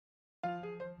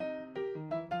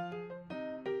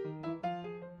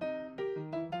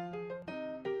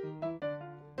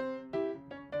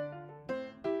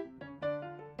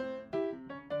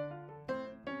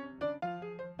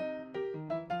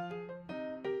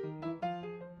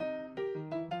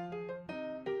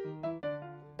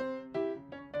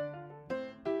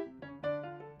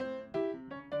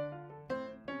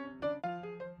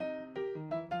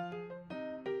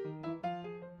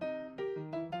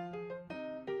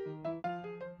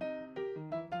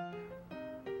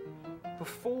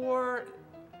Before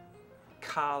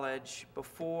college,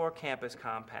 before Campus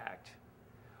Compact,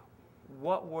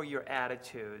 what were your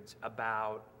attitudes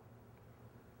about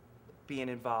being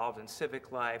involved in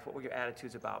civic life? What were your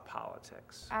attitudes about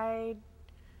politics? I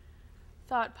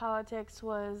thought politics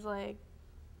was like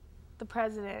the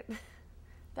president.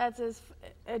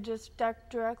 Just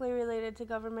directly related to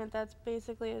government. That's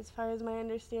basically as far as my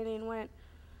understanding went.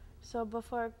 So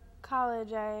before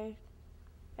college, I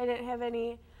didn't have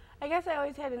any. I guess I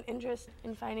always had an interest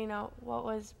in finding out what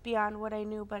was beyond what I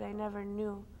knew, but I never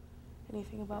knew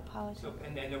anything about politics. So,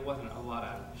 and there wasn't a lot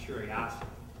of curiosity.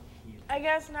 I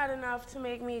guess not enough to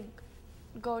make me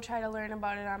go try to learn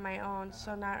about it on my own.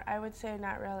 So I would say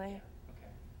not really.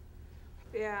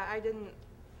 Okay. Yeah, I didn't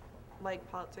like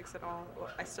politics at all.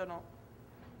 Well, I still don't.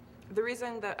 The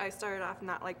reason that I started off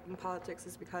not liking politics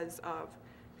is because of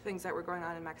things that were going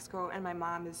on in Mexico, and my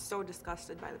mom is so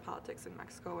disgusted by the politics in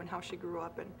Mexico and how she grew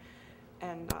up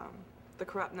and the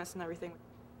corruptness and everything.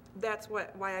 That's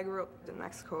why I grew up in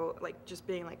Mexico, like just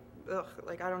being like, ugh,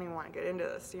 like I don't even want to get into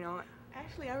this, you know?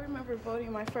 Actually, I remember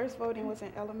voting. My first voting was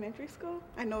in elementary school.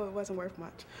 I know it wasn't worth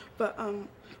much, but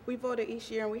we voted each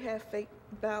year and we had fake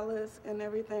ballots and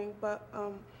everything, but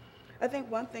I think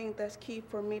one thing that's key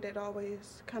for me that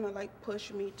always kind of like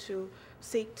pushed me to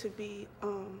seek to be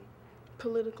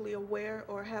politically aware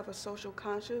or have a social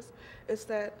conscience is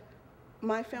that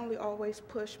my family always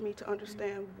pushed me to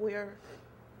understand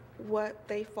what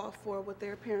they fought for, what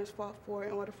their parents fought for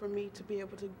in order for me to be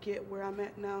able to get where I'm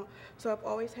at now. So I've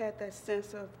always had that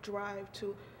sense of drive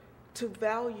to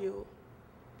value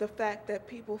the fact that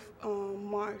people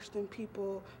marched and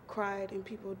people cried and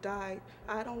people died.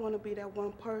 I don't want to be that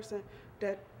one person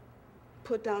that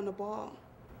put down the ball.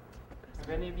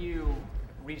 Have any of you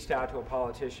reached out to a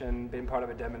politician, been part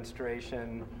of a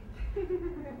demonstration?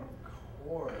 Of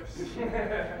course.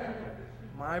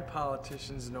 My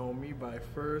politicians know me by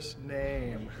first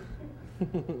name.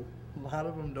 A lot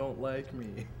of them don't like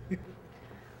me.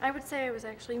 I would say I was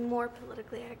actually more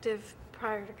politically active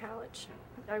prior to college.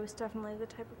 I was definitely the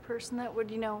type of person that would,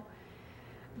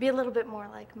 be a little bit more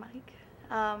like Mike.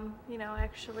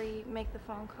 Actually make the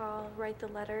phone call, write the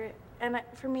letter. And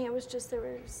for me, it was just there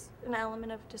was an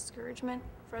element of discouragement,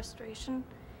 frustration.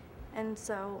 And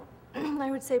so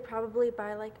I would say probably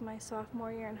by like my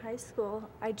sophomore year in high school,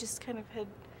 I just kind of had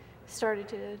started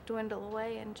to dwindle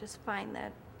away and just find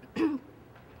that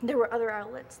there were other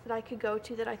outlets that I could go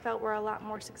to that I felt were a lot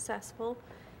more successful,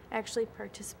 actually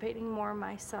participating more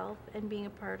myself and being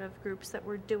a part of groups that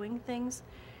were doing things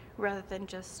rather than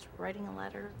just writing a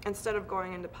letter. Instead of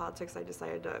going into politics, I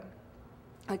decided to,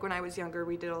 like when I was younger,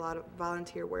 we did a lot of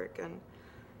volunteer work, and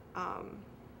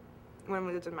when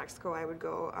we lived in Mexico, I would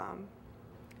go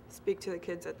speak to the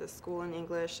kids at the school in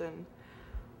English, and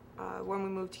when we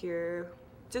moved here,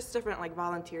 just different like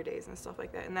volunteer days and stuff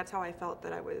like that. And that's how I felt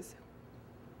that I was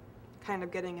kind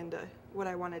of getting into what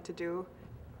I wanted to do.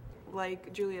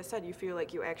 Like Julia said, you feel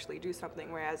like you actually do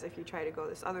something, whereas if you try to go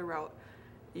this other route,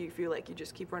 you feel like you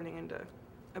just keep running into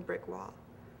a brick wall.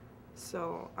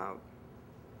 So,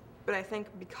 but I think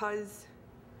because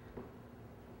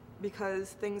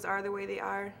things are the way they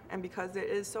are, and because it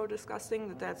is so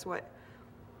disgusting, that's what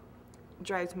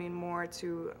drives me more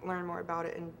to learn more about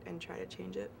it and try to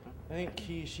change it. I think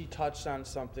she touched on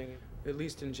something, at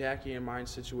least in Jackie and my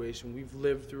situation. We've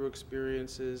lived through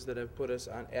experiences that have put us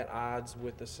at odds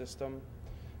with the system.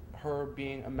 Her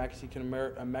being a Mexican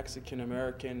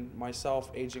American,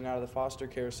 myself aging out of the foster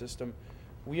care system,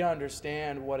 we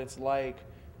understand what it's like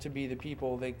to be the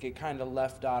people that get kind of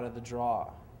left out of the draw.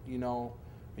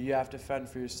 You have to fend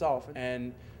for yourself.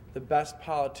 And the best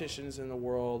politicians in the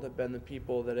world have been the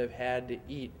people that have had to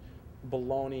eat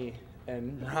bologna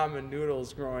and ramen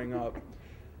noodles growing up.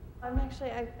 I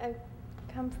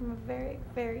come from a very,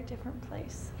 very different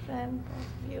place than both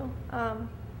of you.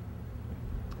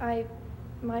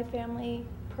 My family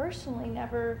personally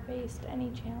never faced any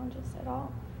challenges at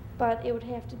all, but it would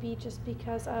have to be just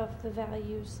because of the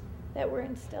values that were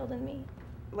instilled in me.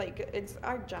 Like, it's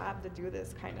our job to do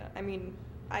this, kind of. I mean,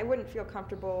 I wouldn't feel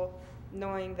comfortable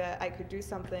knowing that I could do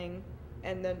something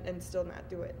and still not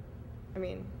do it. I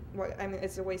mean,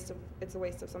 it's a waste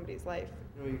of somebody's life.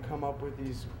 You come up with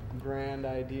these grand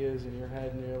ideas in your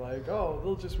head, and you're like, oh,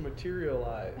 they'll just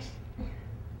materialize.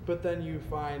 But then you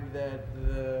find that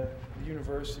the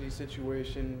university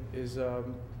situation is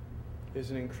an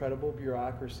incredible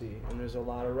bureaucracy, and there's a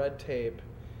lot of red tape,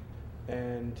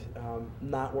 and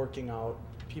not working out.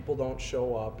 People don't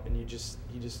show up, and you just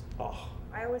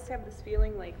I always have this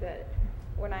feeling like that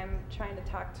when I'm trying to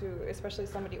talk to, especially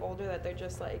somebody older, that they're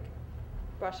just like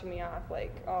brushing me off,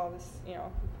 like, oh, this,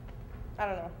 I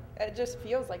don't know. It just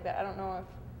feels like that. I don't know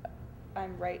if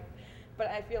I'm right, but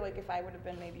I feel like if I would have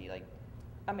been maybe like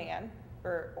a man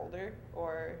or older,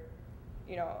 or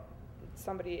you know,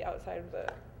 somebody outside of the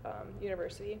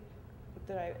university,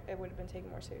 that I would have been taken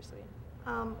more seriously.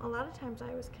 A lot of times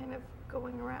I was kind of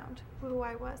going around who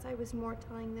I was. I was more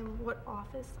telling them what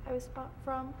office I was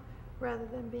from rather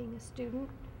than being a student.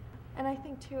 And I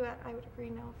think too, I would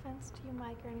agree, no offense to you,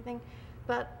 Mike, or anything,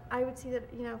 but I would see that,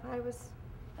 you know, if I was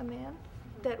a man,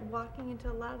 that walking into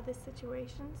a lot of these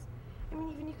situations, I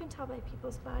mean, even you can tell by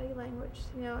people's body language,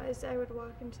 you know, as I would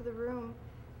walk into the room,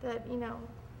 that, you know,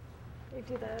 they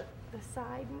do the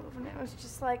side move, and it was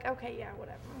just like, okay, yeah,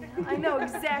 whatever. You know, I know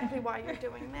exactly why you're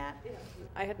doing that.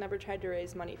 I had never tried to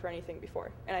raise money for anything before,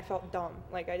 and I felt dumb,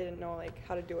 like I didn't know like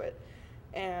how to do it.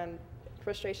 And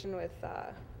frustration with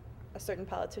a certain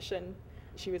politician,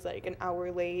 she was like an hour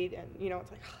late, and you know,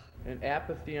 it's like. And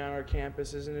apathy on our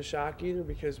campus isn't a shock either,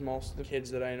 because most of the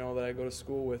kids that I know that I go to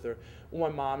school with are,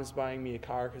 well, my mom is buying me a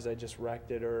car because I just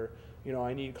wrecked it, or, you know,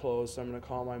 I need clothes, so I'm going to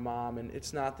call my mom, and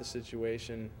it's not the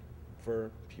situation for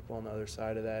people on the other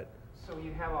side of that. So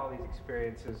you have all these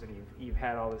experiences, and you've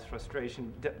had all this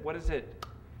frustration. What is it?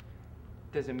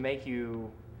 Does it make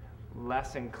you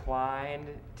less inclined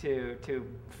to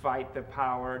fight the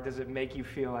power? Does it make you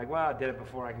feel like, well, I did it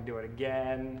before, I can do it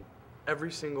again?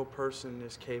 Every single person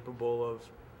is capable of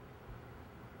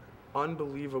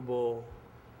unbelievable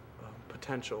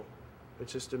potential.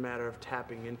 It's just a matter of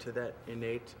tapping into that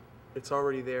innate. It's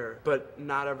already there, but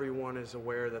not everyone is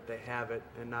aware that they have it,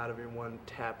 and not everyone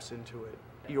taps into it.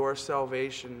 Your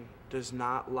salvation does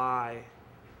not lie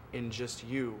in just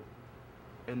you,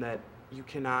 and that you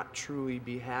cannot truly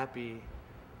be happy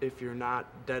if you're not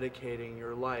dedicating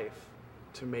your life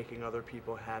to making other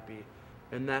people happy.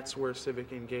 And that's where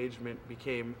civic engagement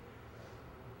became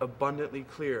abundantly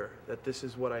clear that this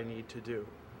is what I need to do.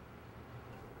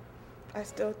 I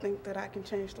still think that I can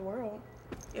change the world.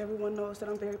 Everyone knows that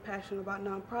I'm very passionate about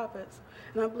nonprofits,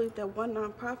 and I believe that one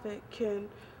nonprofit can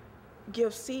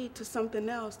give seed to something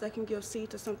else, that can give seed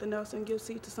to something else, and give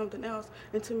seed to something else.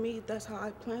 And to me, that's how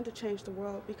I plan to change the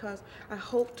world, because I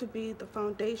hope to be the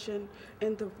foundation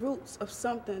and the roots of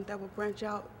something that will branch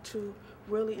out to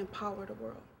really empower the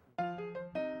world.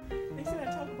 They said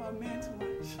I talk about men too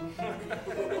much.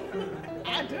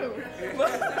 I do.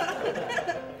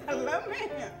 I love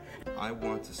men. I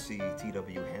want to see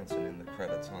T.W. Hansen in the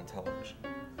credits on television.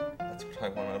 That's what I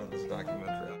want out of this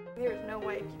documentary. There's no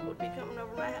way people would be coming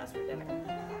over my house for dinner.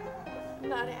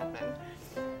 Not happening.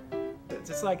 It's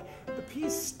just like, the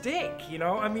peas stink, you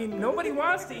know? I mean, nobody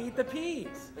wants to eat the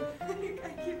peas. I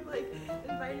keep like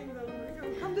inviting them,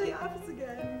 like, come to the office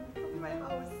again.